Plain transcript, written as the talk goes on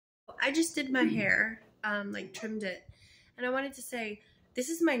I just did my hair, like trimmed it, and I wanted to say this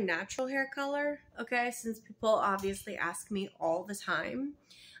is my natural hair color, okay, since people obviously ask me all the time.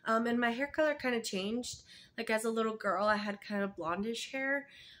 And my hair color kind of changed. Like as a little girl, I had kind of blondish hair,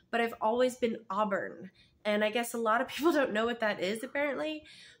 but I've always been auburn. And I guess a lot of people don't know what that is apparently,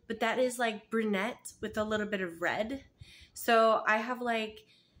 but that is like brunette with a little bit of red. So I have like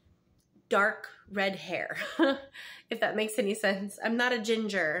dark red hair, if that makes any sense. I'm not a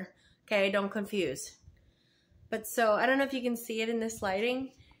ginger, okay, don't confuse. But so, I don't know if you can see it in this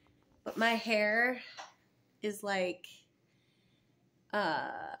lighting, but my hair is like,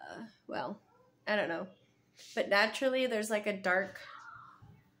 well, I don't know. But naturally, there's like a dark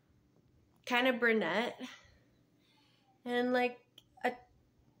kind of brunette and like a,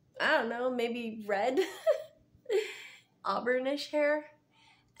 I don't know, maybe red auburnish hair.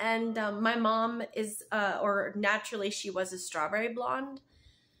 And my mom is, or naturally she was a strawberry blonde.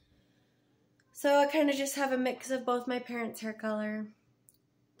 So I kind of just have a mix of both my parents' hair color.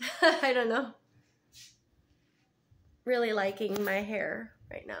 I don't know. Really liking my hair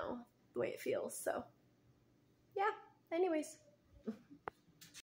right now, the way it feels, so yeah, anyways.